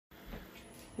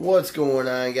What's going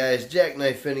on, guys?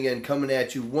 Jackknife Finnegan coming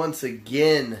at you once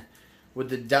again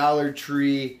with the Dollar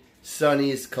Tree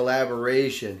Sonny's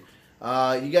collaboration.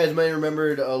 You guys might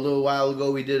remember a little while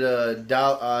ago we did a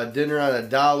dinner on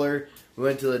 $1. We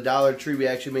went to the Dollar Tree. We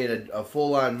actually made a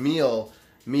full-on meal.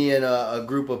 Me and a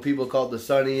group of people called the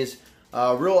Sonnies.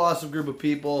 Real awesome group of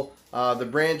people. They're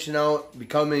branching out,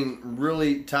 becoming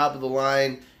really top of the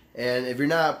line. And if you're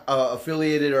not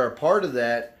affiliated or a part of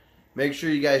that, make sure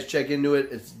you guys check into it.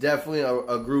 It's definitely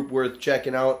a group worth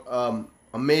checking out.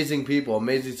 Amazing people,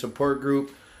 amazing support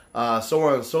group, so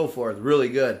on and so forth. Really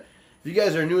good. If you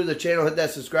guys are new to the channel, hit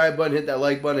that subscribe button, hit that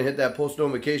like button, hit that post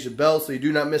notification bell so you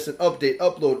do not miss an update,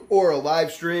 upload, or a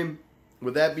live stream.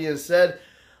 With that being said,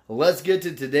 let's get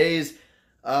to today's.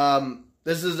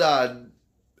 This is a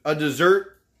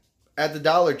dessert at the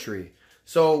Dollar Tree.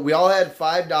 So we all had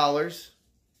 $5,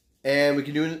 and we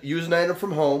can use an item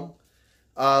from home.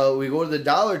 We go to the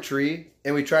Dollar Tree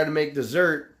and we try to make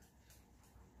dessert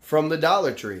from the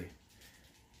Dollar Tree.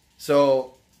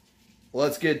 So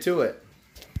let's get to it.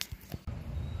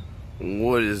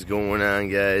 What is going on,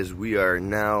 guys? We are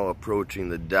now approaching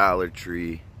the Dollar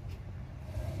Tree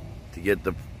to get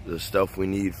the stuff we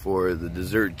need for the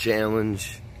dessert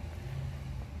challenge.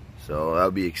 So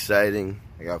that'll be exciting.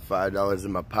 I got $5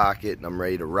 in my pocket and I'm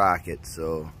ready to rock it.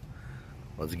 So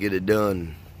let's get it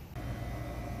done.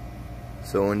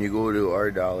 So when you go to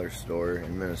our dollar store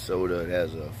in Minnesota, it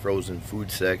has a frozen food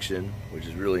section, which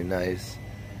is really nice.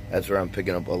 That's where I'm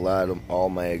picking up a lot of all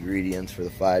my ingredients for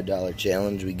the $5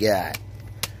 challenge. We got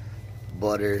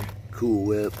butter, Cool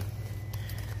Whip,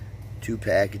 2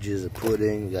 packages of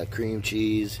pudding, we got cream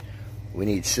cheese. We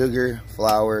need sugar,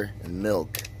 flour, and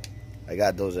milk. I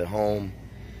got those at home,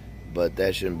 but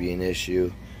that shouldn't be an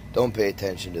issue. Don't pay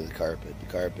attention to the carpet. The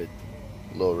carpet,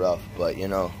 a little rough, but you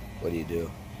know, what do you do?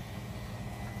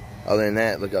 Other than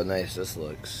that, look how nice this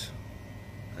looks.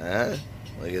 Huh?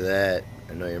 Look at that.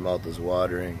 I know your mouth is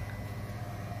watering.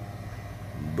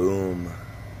 Boom.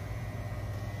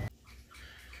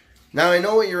 Now I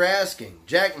know what you're asking.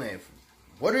 Jackknife,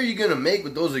 what are you going to make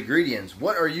with those ingredients?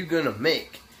 What are you going to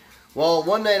make? Well,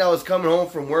 one night I was coming home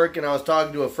from work and I was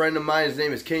talking to a friend of mine. His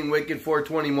name is King Wicked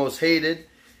 420 Most Hated.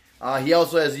 He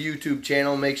also has a YouTube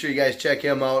channel. Make sure you guys check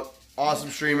him out. Awesome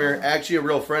streamer. Actually a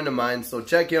real friend of mine, so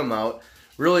check him out.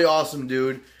 Really awesome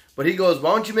dude. But he goes,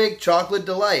 why don't you make Chocolate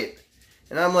Delight?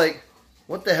 And I'm like,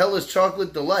 what the hell is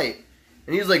Chocolate Delight?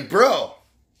 And he's like, bro,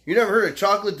 you never heard of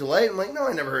Chocolate Delight? I'm like, no,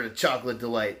 I never heard of Chocolate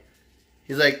Delight.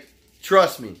 He's like,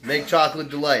 trust me, make Chocolate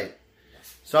Delight.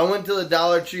 So I went to the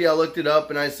Dollar Tree, I looked it up,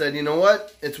 and I said, you know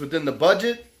what? It's within the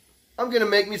budget. I'm going to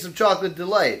make me some Chocolate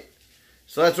Delight.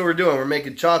 So that's what we're doing. We're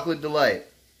making Chocolate Delight.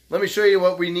 Let me show you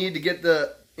what we need to get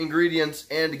the ingredients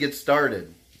and to get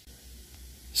started.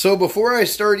 So before I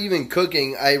start even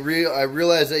cooking, I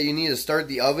realized that you need to start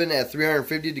the oven at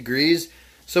 350 degrees.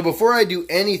 So before I do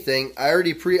anything,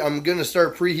 I'm going to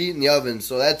start preheating the oven.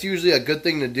 So that's usually a good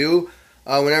thing to do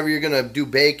whenever you're going to do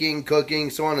baking, cooking,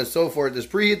 so on and so forth. Just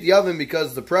preheat the oven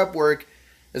because the prep work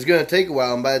is going to take a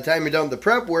while. And by the time you're done with the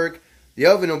prep work, the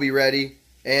oven will be ready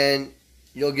and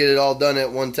you'll get it all done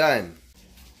at one time.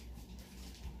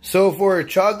 So for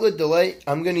Chocolate Delight,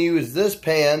 I'm going to use this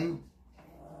pan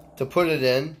to put it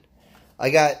in.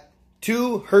 I got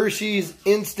 2 Hershey's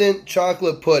instant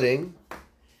chocolate pudding.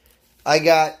 I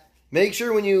got, make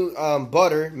sure when you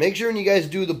make sure when you guys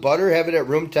do the butter, have it at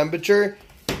room temperature,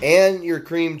 and your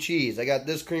cream cheese. I got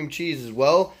this cream cheese as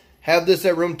well. Have this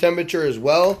at room temperature as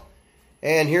well.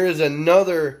 And here is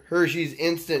another Hershey's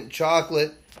instant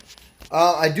chocolate.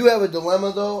 I do have a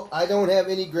dilemma though. I don't have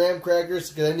any graham crackers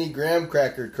because I need graham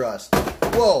cracker crust.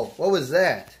 Whoa, what was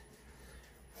that?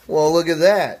 Well, look at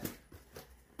that.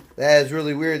 That is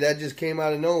really weird. That just came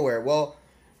out of nowhere. Well,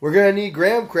 we're going to need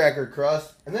graham cracker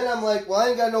crust. And then I'm like, well, I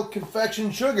ain't got no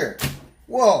confection sugar.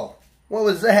 Whoa, what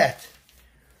was that?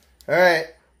 All right,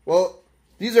 well,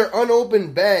 these are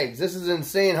unopened bags. This is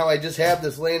insane how I just have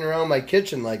this laying around my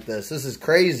kitchen like this. This is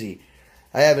crazy.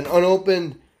 I have an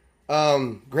unopened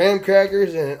graham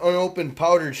crackers and an unopened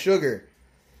powdered sugar.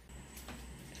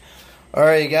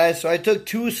 Alright guys, so I took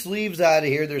 2 sleeves out of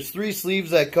here. There's 3 sleeves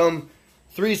that come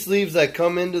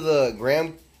into the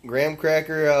graham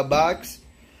cracker box.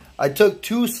 I took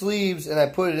 2 sleeves and I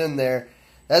put it in there.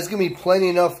 That's going to be plenty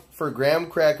enough for graham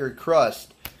cracker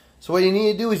crust. So what you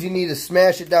need to do is you need to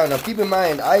smash it down. Now keep in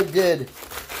mind, I did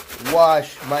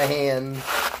wash my hands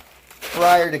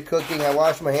prior to cooking. I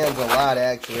wash my hands a lot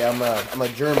actually. I'm a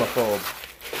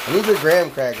germaphobe. And these are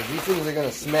graham crackers. These things are going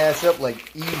to smash up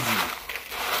like easy.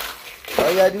 All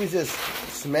you gotta do is just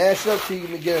smash up so you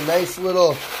can get a nice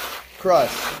little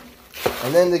crust.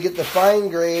 And then to get the fine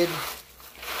grade,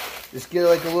 Just get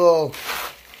like a little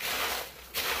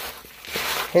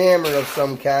hammer of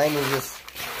some kind and just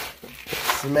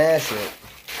smash it.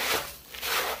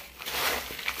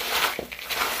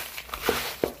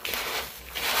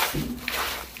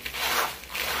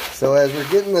 So as we're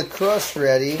getting the crust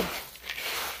ready,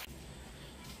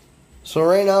 so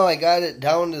right now I got it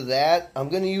down to that. I'm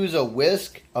going to use a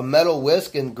whisk, a metal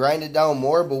whisk, and grind it down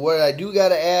more. But what I do got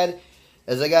to add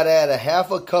is I got to add a half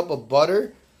a cup of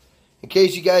butter. In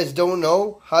case you guys don't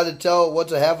know how to tell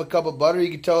what's a half a cup of butter,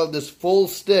 you can tell this full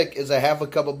stick is a half a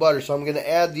cup of butter. So I'm going to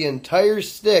add the entire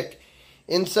stick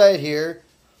inside here.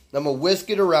 I'm going to whisk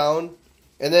it around.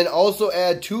 And then also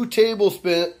add 2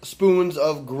 tablespoons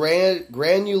of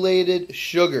granulated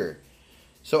sugar.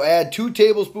 So add 2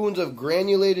 tablespoons of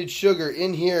granulated sugar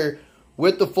in here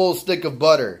with the full stick of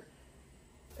butter.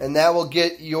 And that will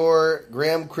get your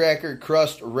graham cracker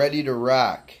crust ready to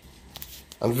rock.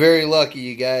 I'm very lucky,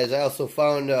 you guys. I also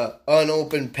found an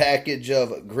unopened package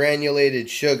of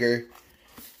granulated sugar.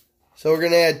 So we're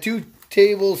going to add 2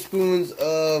 tablespoons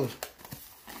of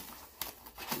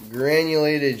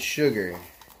granulated sugar.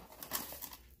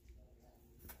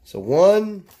 So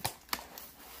 1,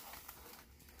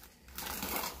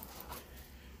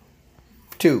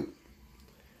 2.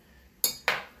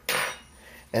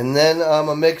 And then I'm going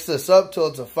to mix this up till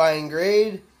it's a fine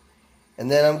grade. And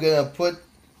then I'm going to put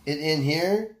it in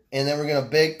here. And then we're going to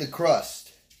bake the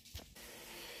crust.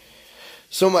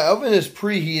 So my oven is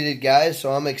preheated, guys.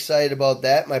 So I'm excited about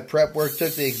that. My prep work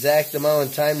took the exact amount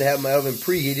of time to have my oven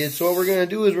preheated. So what we're going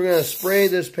to do is we're going to spray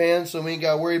this pan so we ain't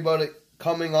got to worry about it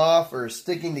coming off or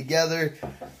sticking together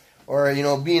or, you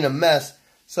know, being a mess.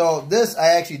 So this I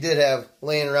actually did have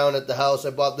laying around at the house.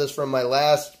 I bought this from my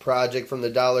last project from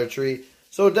the Dollar Tree.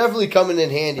 So definitely coming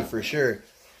in handy for sure.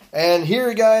 And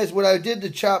here, guys, what I did to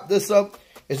chop this up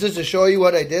is just to show you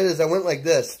what I did is I went like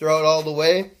this, throw it all the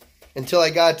way until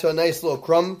I got to a nice little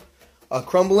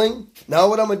crumbling. Now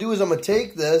what I'm going to do is I'm going to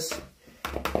take this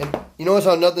and you notice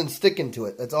how nothing's sticking to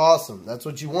it. That's awesome. That's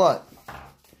what you want.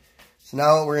 So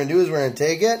now what we're going to do is we're going to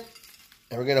take it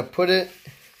and we're going to put it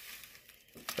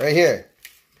right here.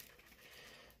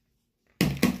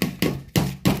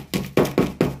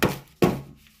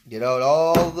 Get out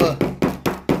all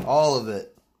of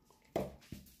it.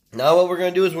 Now what we're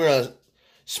going to do is we're going to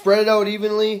spread it out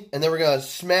evenly and then we're going to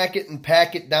smack it and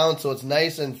pack it down so it's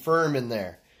nice and firm in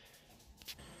there.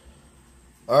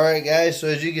 Alright guys, so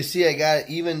as you can see I got it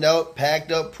evened out,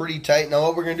 packed up pretty tight. Now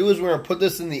what we're going to do is we're going to put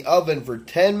this in the oven for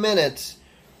 10 minutes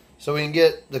so we can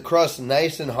get the crust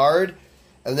nice and hard.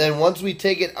 And then once we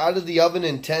take it out of the oven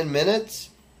in 10 minutes,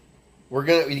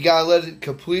 you got to let it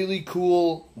completely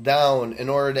cool down in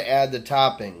order to add the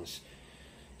toppings.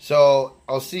 So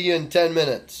I'll see you in 10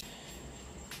 minutes.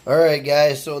 Alright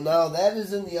guys, so now that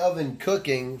is in the oven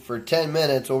cooking for 10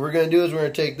 minutes. What we're going to do is we're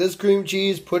going to take this cream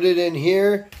cheese, put it in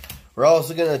here. We're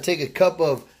also going to take a cup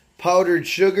of powdered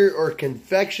sugar or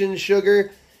confection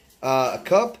sugar, a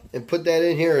cup, and put that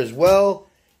in here as well.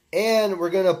 And we're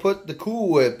going to put the Cool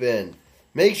Whip in.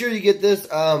 Make sure you get this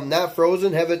not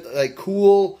frozen, have it like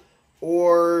cool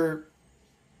or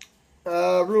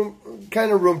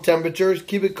room temperature.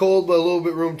 Keep it cold but a little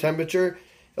bit room temperature.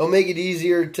 It'll make it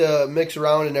easier to mix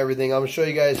around and everything. I'm going to show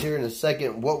you guys here in a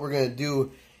second what we're going to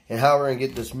do and how we're going to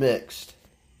get this mixed.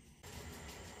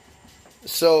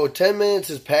 So 10 minutes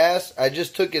has passed. I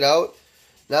just took it out.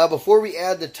 Now before we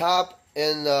add the top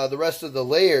and the rest of the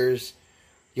layers,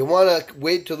 you want to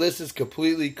wait till this is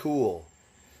completely cool.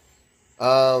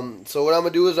 So what I'm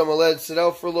going to do is I'm going to let it sit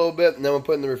out for a little bit and then we'll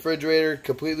put it in the refrigerator,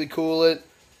 completely cool it.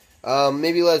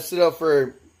 Maybe let it sit out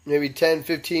for maybe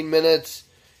 10-15 minutes.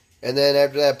 And then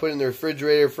after that, put it in the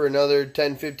refrigerator for another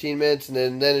 10-15 minutes.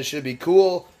 And then it should be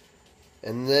cool.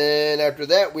 And then after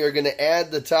that, we are going to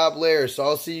add the top layer. So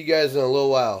I'll see you guys in a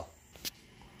little while.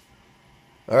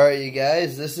 Alright, you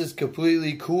guys. This is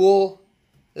completely cool.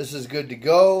 This is good to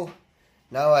go.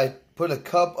 Now I put a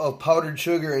cup of powdered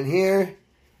sugar in here.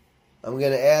 I'm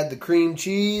going to add the cream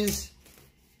cheese.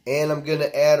 And I'm going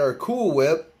to add our Cool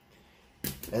Whip.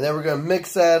 And then we're going to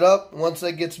mix that up. Once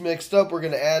that gets mixed up, we're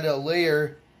going to add a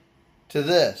layer to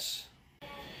this.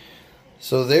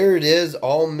 So there it is,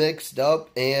 all mixed up,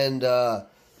 and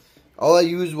all I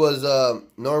used was a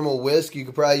normal whisk. You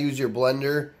could probably use your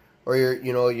blender or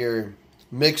your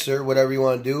mixer, whatever you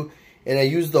want to do. And I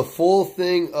used the full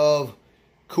thing of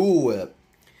Cool Whip.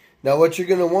 Now what you're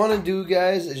going to want to do,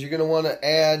 guys, is you're going to want to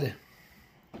add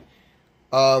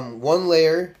one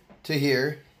layer to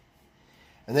here.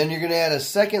 And then you're going to add a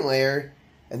second layer.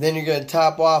 And then you're going to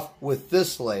top off with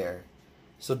this layer.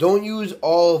 So don't use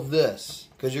all of this,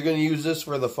 because you're going to use this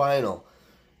for the final.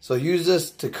 So use this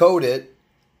to coat it.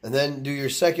 and then do your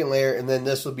second layer, and then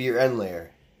this will be your end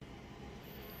layer.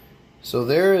 So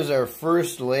there is our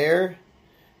first layer.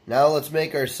 Now let's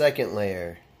make our second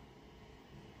layer.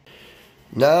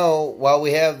 Now, while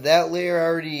we have that layer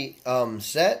already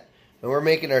set, and we're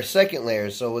making our second layer.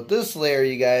 So with this layer,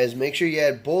 you guys, make sure you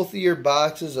add both of your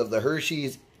boxes of the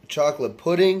Hershey's chocolate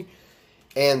pudding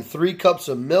and 3 cups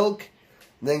of milk.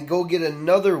 Then go get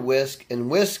another whisk and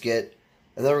whisk it.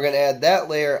 And then we're going to add that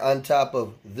layer on top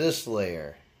of this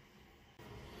layer.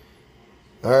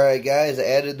 Alright guys, I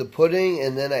added the pudding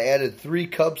and then I added 3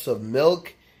 cups of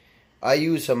milk. I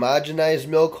use homogenized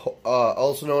milk,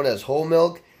 also known as whole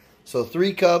milk. So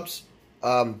 3 cups,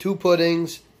 2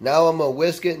 puddings. Now I'm going to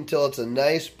whisk it until it's a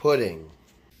nice pudding.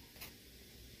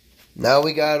 Now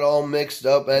we got it all mixed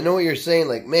up. And I know what you're saying,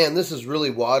 like, man, this is really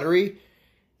watery.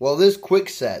 Well, this quick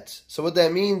sets. So what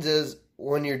that means is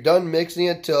when you're done mixing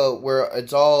it to where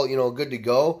it's all, good to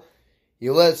go,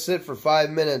 you let it sit for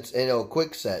 5 minutes and it'll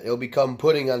quick set. It'll become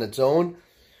pudding on its own.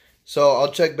 So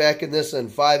I'll check back in this in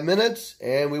 5 minutes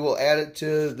and we will add it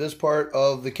to this part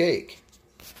of the cake.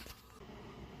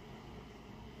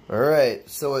 Alright,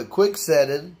 so it quick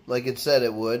setted like it said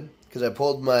it would because I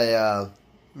pulled my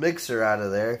mixer out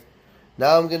of there.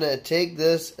 Now I'm going to take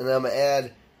this and I'm going to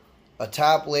add a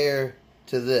top layer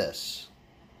to this.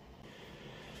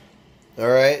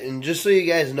 Alright, and just so you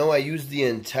guys know, I used the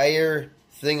entire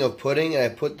thing of pudding and I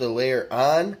put the layer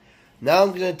on. Now I'm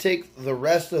going to take the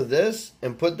rest of this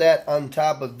and put that on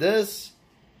top of this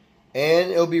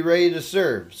and it'll be ready to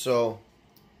serve. So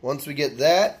once we get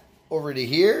that over to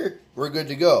here, we're good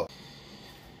to go.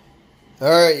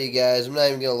 Alright you guys, I'm not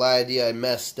even going to lie to you, I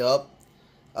messed up.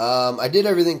 I did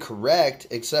everything correct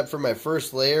except for my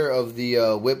first layer of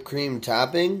the whipped cream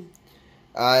topping.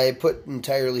 I put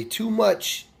entirely too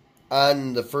much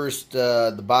on the first,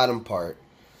 the bottom part.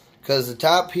 Because the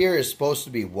top here is supposed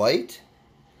to be white.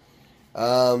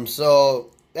 So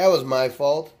that was my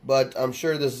fault, but I'm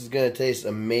sure this is going to taste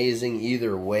amazing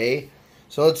either way.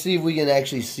 So let's see if we can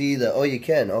actually see the, oh you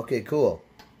can, okay cool.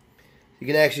 You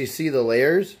can actually see the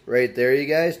layers right there you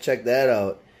guys, check that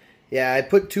out. Yeah, I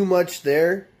put too much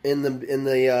there in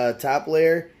the top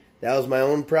layer. That was my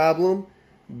own problem.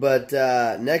 But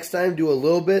next time do a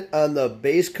little bit on the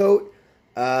base coat.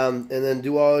 And then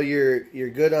do all your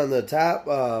good on the top,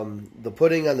 the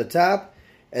pudding on the top.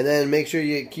 And then make sure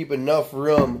you keep enough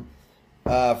room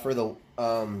for the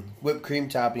whipped cream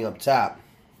topping up top.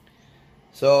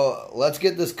 So let's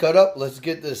get this cut up. Let's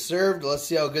get this served. Let's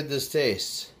see how good this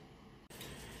tastes.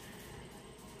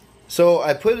 So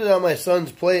I put it on my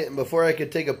son's plate, and before I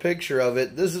could take a picture of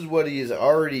it, this is what he's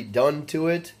already done to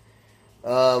it.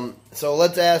 So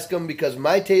let's ask him, because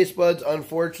my taste buds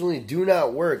unfortunately do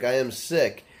not work. I am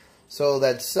sick. So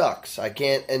that sucks. I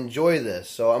can't enjoy this.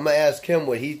 So I'm going to ask him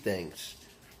what he thinks.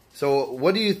 So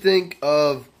what do you think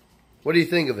of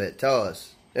it? Tell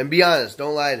us. And be honest.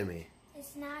 Don't lie to me.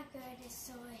 It's not good. It's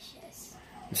delicious.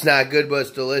 It's not good, but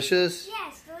it's delicious? Yeah,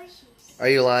 it's delicious. Are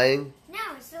you lying? No,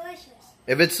 it's delicious.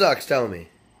 If it sucks, tell me.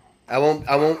 I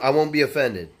won't be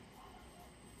offended.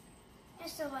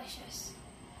 It's delicious.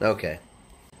 Okay.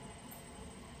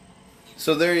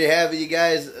 So there you have it, you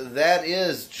guys. That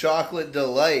is Chocolate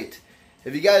Delight.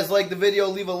 If you guys like the video,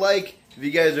 leave a like. If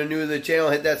you guys are new to the channel,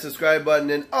 hit that subscribe button.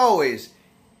 And always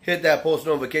hit that post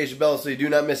notification bell so you do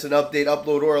not miss an update,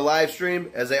 upload, or a live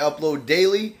stream, as I upload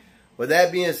daily. With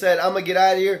that being said, I'm going to get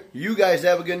out of here. You guys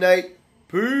have a good night.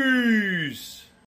 Peace.